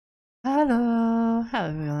Hello,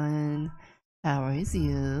 everyone. How is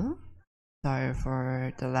you? Sorry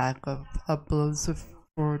for the lack of uploads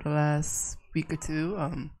for the last week or two.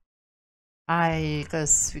 I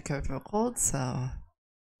guess recovered from a cold, so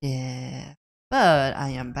yeah. But I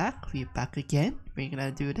am back. We're back again. We're gonna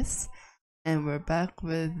do this, and we're back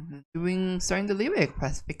with starting the leeway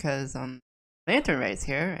quest because Lantern Ray's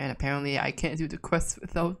here, and apparently I can't do the quest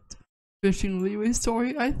without finishing leeway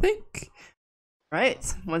story. I think. Right,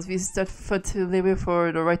 once we step foot to leeway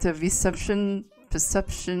for the right of reception,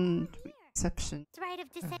 the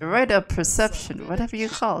right of perception, whatever you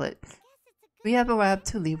call it. We have arrived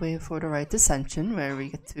to leeway for the right ascension, where we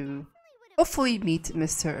get to hopefully meet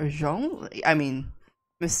Mr.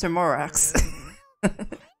 Mr. Morax.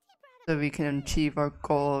 So we can achieve our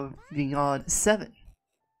goal of being all at 7.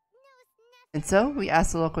 And so, we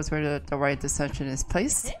asked the locals where the right ascension is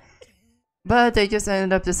placed, but they just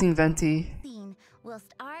ended up just Venti.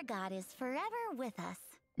 Whilst our god is forever with us.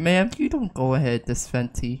 Ma'am, you don't go ahead this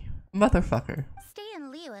Venti. Motherfucker. Stay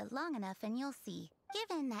in Liyue long enough and you'll see.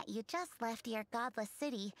 Given that you just left your godless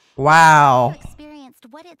city, wow, you experienced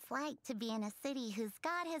what it's like to be in a city whose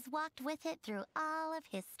god has walked with it through all of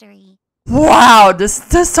history. Wow,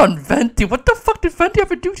 this on Venti. What the fuck did Venti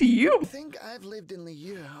ever do to you? I think I've lived in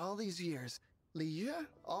Liyue all these years. Liyue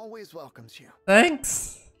always welcomes you.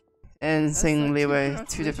 Thanks. And saying leeway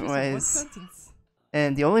two different ways.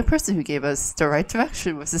 And the only person who gave us the right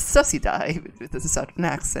direction was a sussy guy with a southern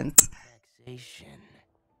accent.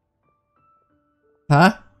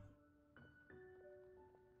 Huh?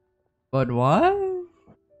 But what?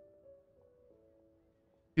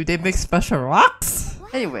 Do they make special rocks?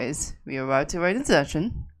 Anyways, we arrived to right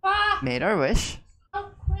ascension, made our wish.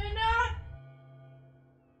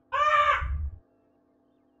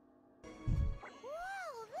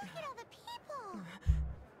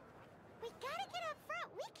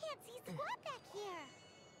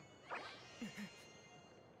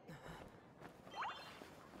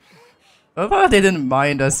 I thought they didn't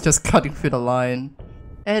mind us just cutting through the line.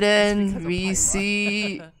 And then we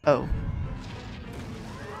see... Oh.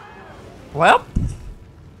 Well.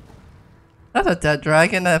 That's a dead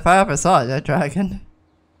dragon if I ever saw a dead dragon.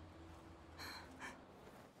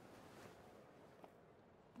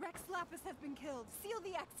 Rex Lapis has been killed. Seal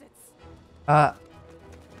the exits. Well.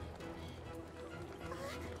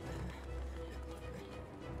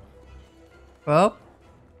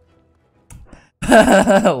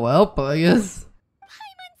 Well, I guess.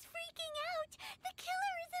 Paimon's freaking out! The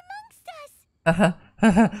killer is amongst us!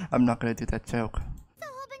 I'm not gonna do that joke. There's a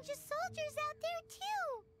whole bunch of soldiers out there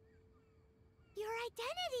too! Your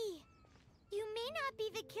identity! You may not be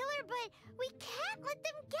the killer, but we can't let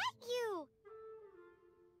them get you!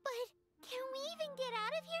 But can we even get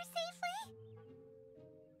out of here safely?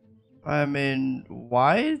 I mean,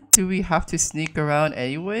 why do we have to sneak around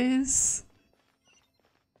anyways?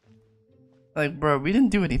 Like, bro, we didn't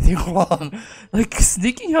do anything wrong. Like,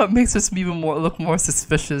 sneaking out makes us even look more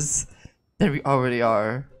suspicious than we already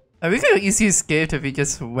are. And we could have easily escaped if we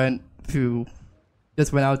just went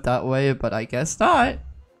out that way, but I guess not.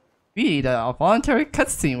 We need a voluntary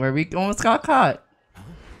cutscene where we almost got caught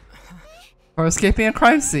for escaping a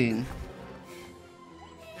crime scene.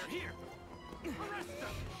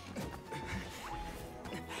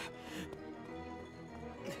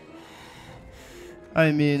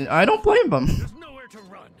 I mean, I don't blame them. There's nowhere to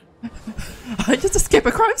run. I just escaped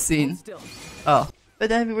a crime scene. Oh. But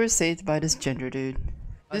then we were saved by this ginger dude.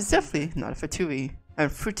 It's definitely not a Fatui. I'm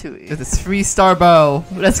Futui. With this 3-star bow.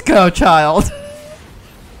 Let's go, child.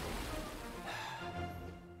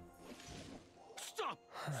 Stop!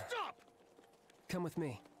 Stop! Come with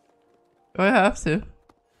me. Do I have to?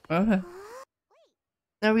 Okay.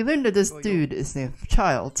 Now we learned that this dude is named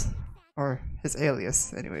Child. Or his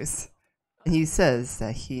alias, anyways. And he says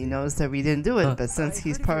that he knows that we didn't do it, but since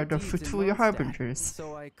he's part of the Futui Harbingers.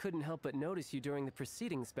 So I couldn't help but notice you during the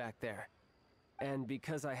proceedings back there. And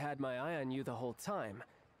because I had my eye on you the whole time,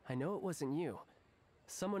 I know it wasn't you.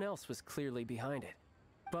 Someone else was clearly behind it.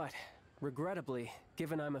 But, regrettably,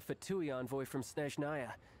 given I'm a Fatui envoy from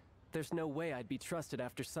Snezhnaya, there's no way I'd be trusted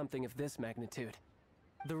after something of this magnitude.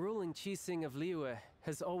 The ruling Chising of Liyue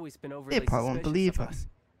has always been overly They probably won't believe him. us.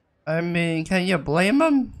 I mean, can you blame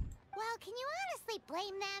him? Well, can you honestly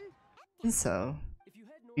blame them? And so,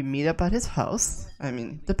 we meet up at his house,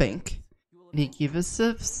 the bank, and he gives us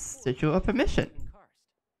a sigil of permission.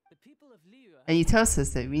 And he tells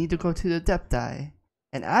us that we need to go to the Depthai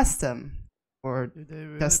and ask them for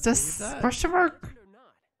justice? Question mark?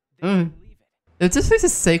 If this place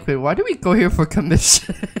is sacred, why do we go here for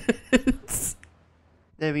commissions?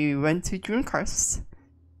 Then we went to June Karst,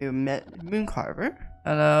 We met Mooncarver.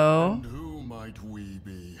 Hello. And who might we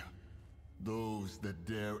be? Those that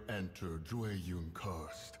dare enter Jueyun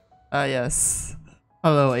Karst. Ah, yes.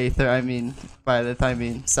 Hello, Aether. I mean, Violet. I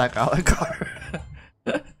mean, Sack Alakar.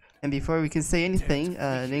 And before we can say anything,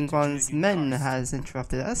 Ningguang's men has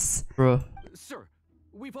interrupted us. Bro. Sir,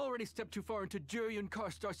 we've already stepped too far into Jueyun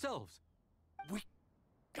Karst ourselves.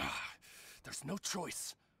 There's no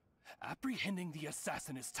choice. Apprehending the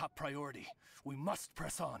assassin is top priority. We must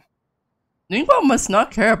press on. Ningguang must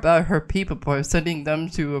not care about her people for sending them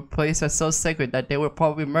to a place that's so sacred that they will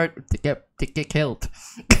probably murder to get killed.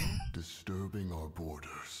 Disturbing our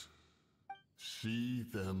borders. See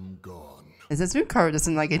them gone. And since Mooncarver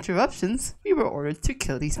doesn't like interruptions, we were ordered to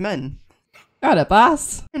kill these men. Got it,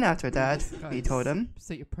 boss. And after that, we told him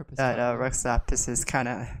that Rex Lapis is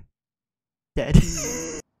kinda dead.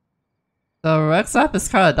 So Rex Lapis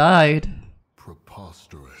kinda died.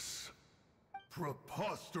 Preposterous.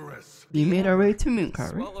 Preposterous. We made our way to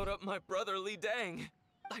Mooncarver. Swallowed up my brother Li Dang.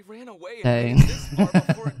 I ran away and Dang. made it this far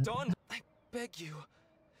before it dawned. I beg you,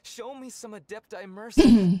 show me some Adepti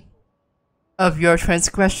mercy. Of your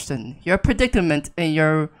transgression, your predicament, and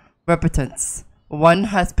your repentance, one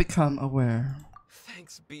has become aware.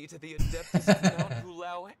 Thanks be to the Adeptus of Mount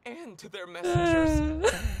Hulao and to their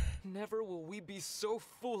messengers. Never will we be so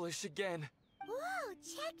foolish again. Whoa,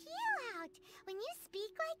 check you out! When you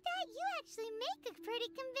speak like that, you actually make a pretty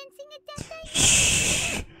convincing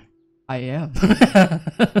Adepti. I am.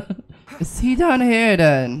 Is he down here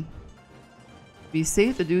then? We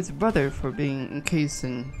saved the dude's brother for being encased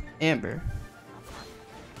in amber.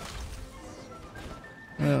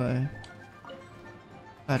 Anyway.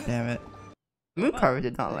 God damn it. Mooncarver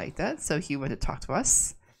did not like that, so he went to talk to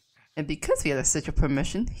us. And because we had a sigil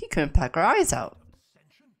permission, he couldn't pack our eyes out.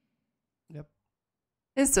 Yep.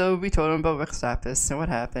 And so we told him about Rex Lapis and what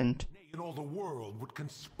happened. In all the world would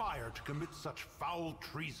conspire to commit such foul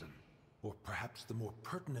treason. Or perhaps the more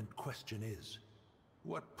pertinent question is,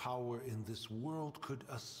 what power in this world could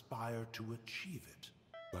aspire to achieve it?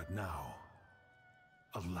 But now,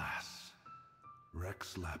 alas,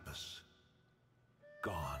 Rex Lapis,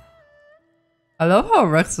 gone. I love how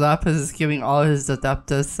Rex Lapis is giving all his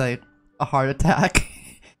Adeptus like a heart attack.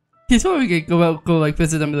 He's probably gonna go like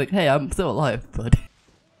visit them and be like, hey, I'm still alive, bud.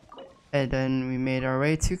 And then we made our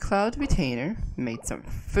way to Cloud Retainer, made some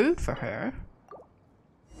food for her.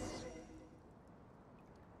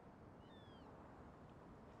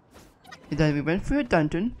 And then we went through a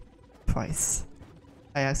dungeon twice.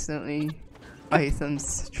 I accidentally made some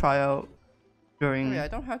tryout during I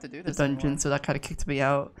don't have to do the this dungeon, anymore. so that kind of kicked me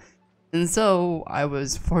out. And so I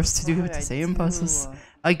was forced to do the same puzzles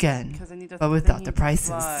again, but without the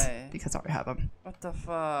prices, because I already have them. What the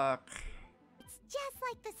fuck? It's just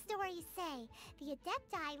like the stories say. The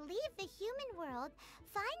Adepti leave the human world,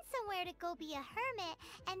 find somewhere to go be a hermit,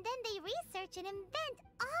 and then they research and invent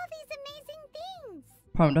all these amazing things.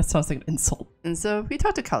 Problem, that sounds like an insult. And so we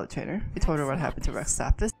talked to Cloud Trainer. We told her what happened to Rex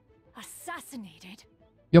Lapis. Assassinated?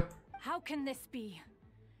 Yep. How can this be?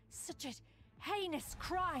 Such a heinous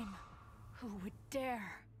crime. Who would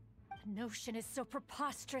dare? The notion is so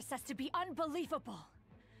preposterous as to be unbelievable.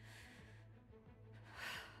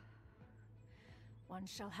 One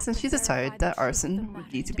shall have Since to she decided verify the that truth of the arson would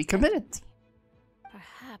matter need to be committed.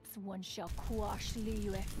 Perhaps one shall quash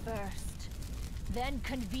Liyue first, then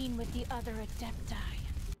convene with the other Adepti.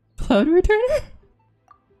 Cloud Returner?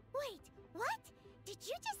 Wait, what? Did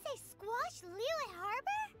you just say squash Liyue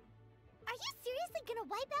Harbor? Are you seriously gonna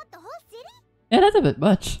wipe out the whole city? Yeah, that's a bit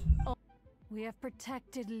much. We have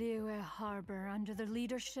protected Liyue Harbor under the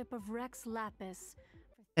leadership of Rex Lapis.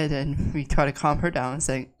 And then we try to calm her down,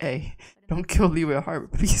 saying, hey, don't kill Liyue Harbor,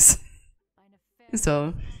 please.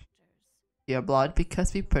 So, she applauded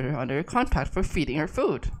because we put her under a contract for feeding her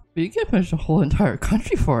food. We can punish the whole entire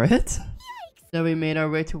country for it. Then we made our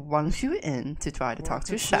way to Wangshu Inn to try to talk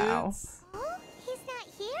to Xiao. Oh, he's not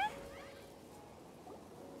here?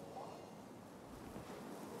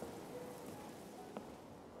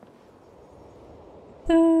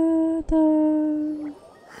 Da, da.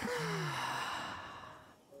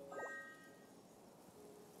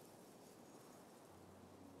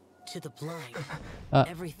 To the blind,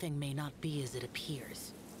 everything may not be as it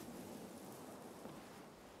appears.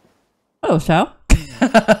 Hello, Xiao.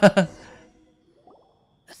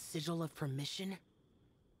 A sigil of permission?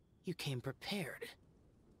 You came prepared.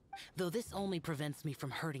 Though this only prevents me from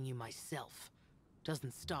hurting you myself,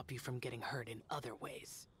 doesn't stop you from getting hurt in other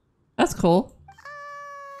ways. That's cool.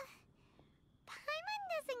 Paimon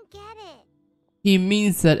doesn't get it. He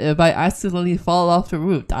means that if I accidentally fall off the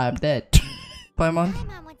roof, I'm dead. Paimon?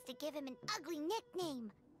 Paimon wants to give him an ugly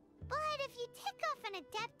nickname. But if you tick off an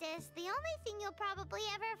Adeptus, the only thing you'll probably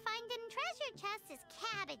ever find in treasure chests is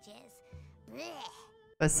cabbages. Blech.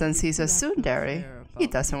 But since he's a tsundere, he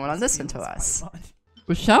doesn't want to listen to us.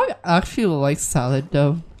 But Xiao actually likes salad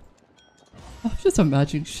though. I'm just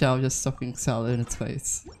imagining Xiao just stuffing salad in its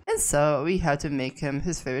face. And so we had to make him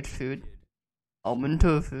his favorite food, almond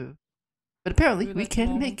tofu. But apparently we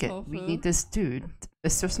can't make it. We need this dude,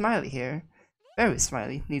 Mr. Smiley here, very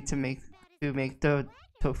Smiley, need to make the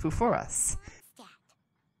tofu for us.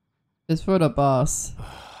 It's for the boss.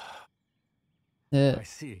 Yeah. I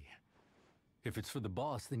see. If it's for the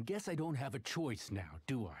boss, then guess I don't have a choice now,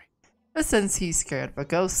 do I? But since he's scared of a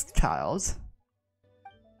ghost child.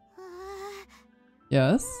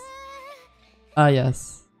 Yes? Ah,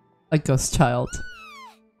 yes. A ghost child.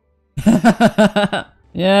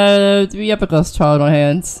 Yeah, we have a ghost child on our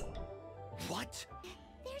hands. What?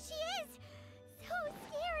 There she is! So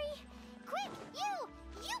scary! Quick,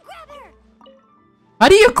 you grab her! How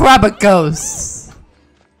do you grab a ghost?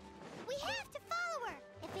 We have to follow her!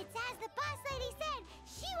 If it's as the boss lady said,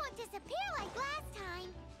 she won't disappear like last time.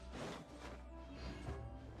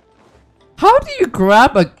 How do you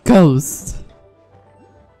grab a ghost?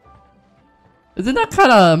 Isn't that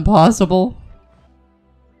kind of impossible?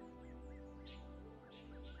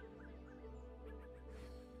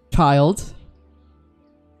 Child.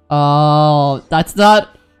 Oh, that's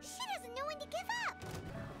not. She doesn't know when to give up.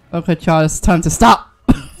 Okay, child, it's time to stop.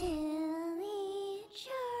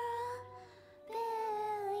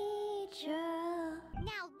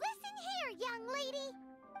 Now listen here, young lady.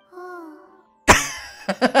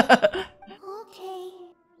 Okay,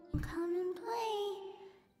 come and play.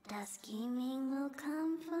 Duskyming will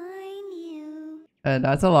come find you. And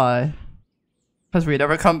that's a lie. Because we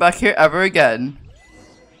never come back here ever again.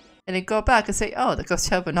 And then go back and say, oh, the ghost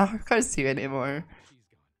child will not hurt us here anymore.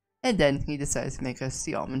 And then he decides to make us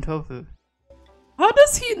the almond tofu. How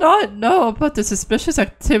does he not know about the suspicious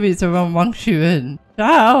activities around Wang Xuan?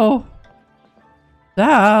 Ow!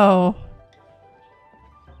 Ow!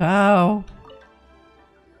 Ow!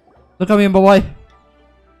 Look at me, boy!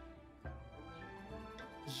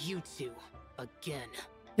 You two, again.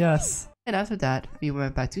 Yes. And after that, we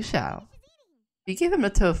went back to Xiao. We gave him the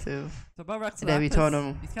tofu. And then we told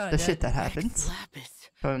him the shit that happened.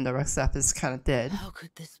 Told him the Rex Lapis is kinda dead. How could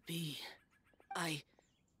this be? I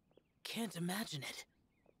can't imagine it.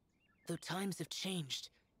 Though times have changed,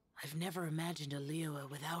 I've never imagined a Liyue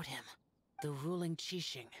without him. The ruling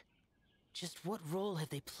Qixing. Just what role have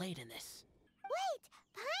they played in this? Wait!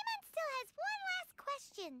 Paimon still has one last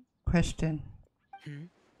question. Question.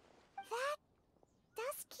 That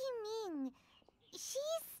Dusky Ming, she's...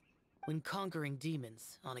 When conquering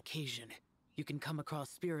demons, on occasion, you can come across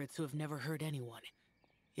spirits who have never hurt anyone,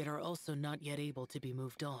 yet are also not yet able to be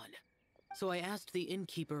moved on. So I asked the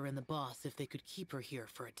innkeeper and the boss if they could keep her here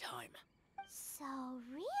for a time. So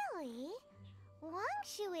really? Wang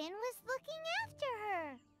Xuan was looking after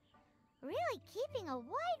her. Really keeping a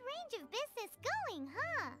wide range of business going,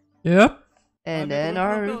 huh? Yep. And then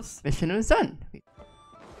our mission was done.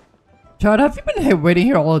 Chad, have you been waiting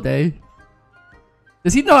here all day?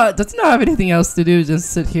 Does he not have anything else to do? Just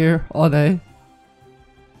sit here all day?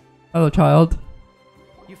 Hello, child.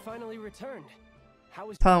 You finally returned. How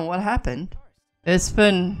was Tell him what happened. It's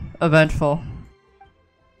been eventful.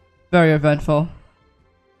 Very eventful.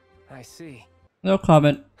 I see. No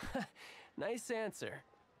comment. Nice answer.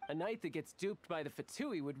 A knight that gets duped by the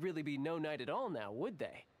Fatui would really be no knight at all now, would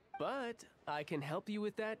they? But I can help you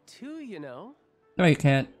with that too, you know. No, you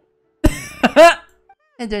can't.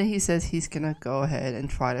 And then he says he's gonna go ahead and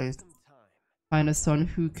try to find a someone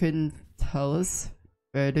who can tell us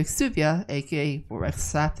where the Exuvia, aka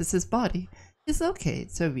Rex Lapis' body, is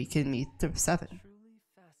located so we can meet the Seven.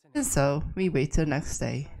 And so we wait till the next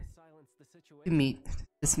day to meet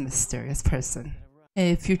this mysterious person.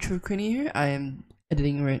 Hey, future Queenie here. I am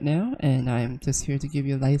editing right now and I'm just here to give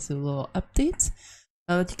you a nice little update.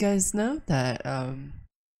 I'll let you guys know that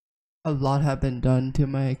a lot have been done to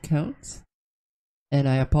my account. And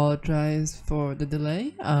I apologize for the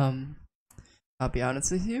delay. I'll be honest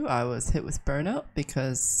with you, I was hit with burnout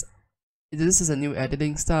because this is a new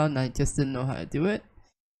editing style and I just didn't know how to do it.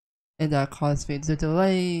 And that caused me to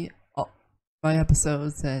delay my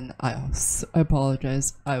episodes, and I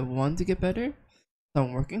apologize. I want to get better, so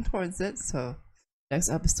I'm working towards it. So next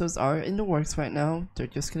episodes are in the works right now. They're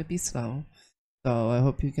just gonna be slow. So I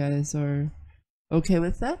hope you guys are okay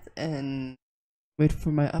with that and wait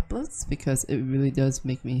for my uploads, because it really does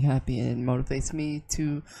make me happy and motivates me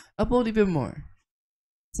to upload even more.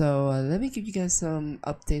 So let me give you guys some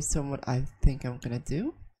updates on what I think I'm gonna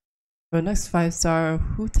do. For the next 5-star,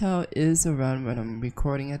 Hu Tao is around when I'm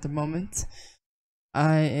recording at the moment.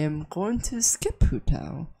 I am going to skip Hu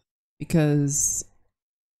Tao because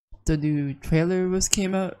the new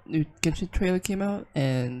Genshin trailer came out,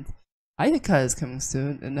 and Ayaka is coming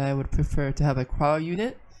soon, and I would prefer to have a Qual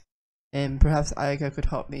unit, and perhaps Ayaka could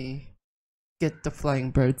help me get the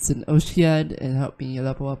flying birds in Ocean and help me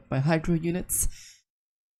level up my Hydro units.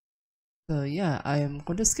 So yeah, I am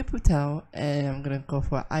going to skip Hu Tao, and I'm gonna go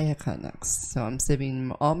for Ayaka next. So I'm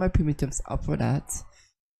saving all my premium gems up for that.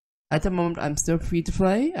 At the moment, I'm still free to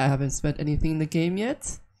play. I haven't spent anything in the game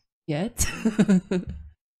yet.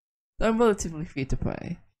 So I'm relatively free to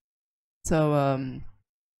play. So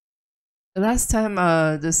the last time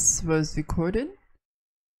this was recorded,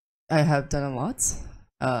 I have done a lot.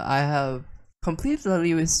 I have completed the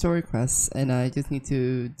Liyue's story quests, and I just need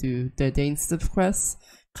to do the Dane stuff quests,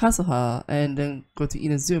 Kazuha, and then go to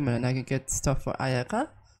Inazuma, and I can get stuff for Ayaka.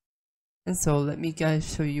 And so let me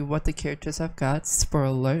guys show you what the characters I've got. Spoiler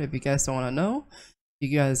alert, if you guys don't want to know,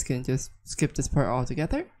 you guys can just skip this part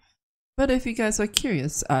altogether. But if you guys are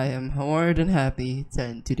curious, I am more than happy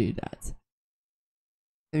to do that.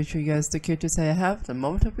 Let me show you guys the characters I have at the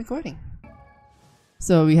moment of recording.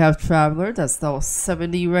 So we have Traveler, that's level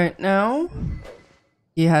 70 right now.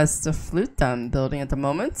 He has the flute that I'm building at the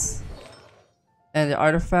moment. And the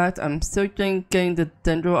artifact, I'm still getting the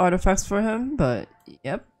Dendro artifacts for him, but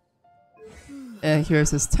yep. And here's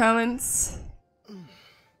his talents.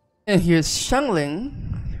 And here's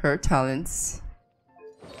Xiangling, her talents.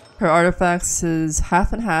 Her artifacts is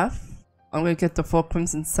half and half. I'm gonna get the full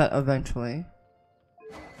Crimson set eventually.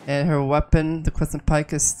 And her weapon, the Crescent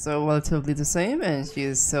Pike, is still relatively the same, and she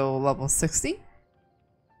is still level 60.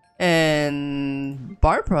 And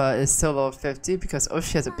Barbara is still level 50 because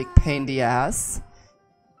she has a big pain in the ass.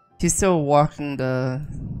 She's still walking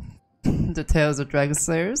the Tales of Dragon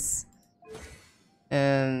Slayers.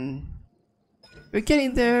 And we're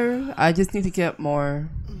getting there. I just need to get more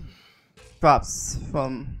drops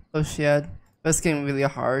from Ocean, but it's getting really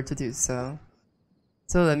hard to do so.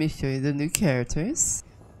 So let me show you the new characters.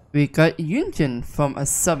 We got Yunjin from a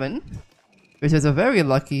summon, which is a very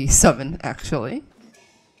lucky summon actually.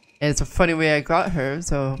 And it's a funny way I got her,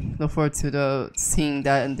 so look forward to seeing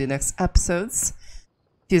that in the next episodes.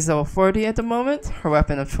 She's level 40 at the moment. Her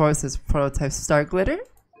weapon of choice is Prototype Star Glitter.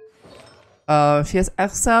 She has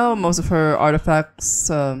Exile. Most of her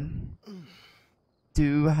artifacts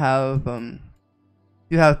do have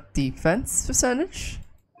defense percentage.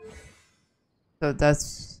 So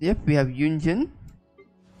that's, yep, we have Yunjin.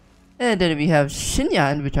 And then we have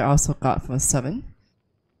Xinyan, which I also got from a summon.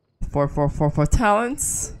 4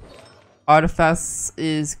 talents. Artifacts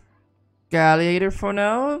is Gladiator for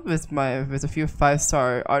now, with a few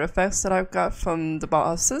 5-star artifacts that I've got from the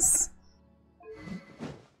bosses.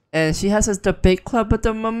 And she has a debate club at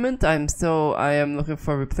the moment. I am looking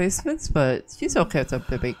for replacements, but she's okay with the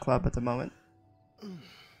debate club at the moment.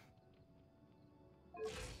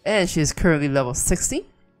 And she's currently level 60.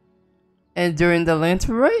 And during the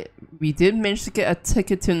Lantern Rite, we did manage to get a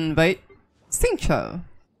ticket to invite Xingqiu,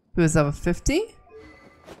 who is level 50,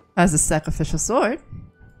 has a sacrificial sword.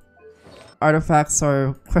 Artifacts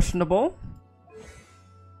are questionable.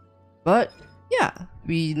 But yeah,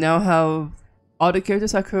 we now have all the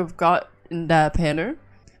characters I could have got in that banner.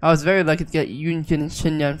 I was very lucky to get Yunjin,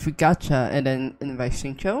 Xinyan, Fugacha, and then invite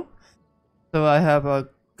Xingqiu. So I have a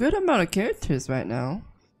good amount of characters right now.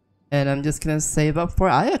 And I'm just gonna save up for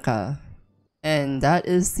Ayaka. And that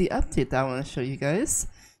is the update that I want to show you guys.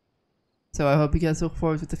 So I hope you guys look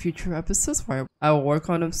forward to the future episodes where I will work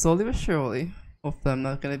on them slowly but surely. Hopefully I'm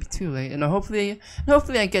not gonna be too late. And hopefully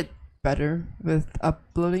I get better with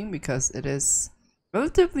uploading because it is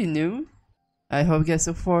relatively new. I hope you guys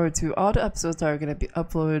look forward to all the episodes that are gonna be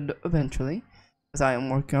uploaded eventually, because I am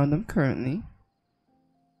working on them currently.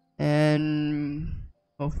 And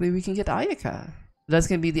hopefully we can get Ayaka. That's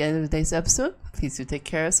gonna be the end of today's episode. Please do take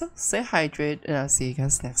care of yourself, stay hydrated, and I'll see you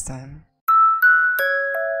guys next time.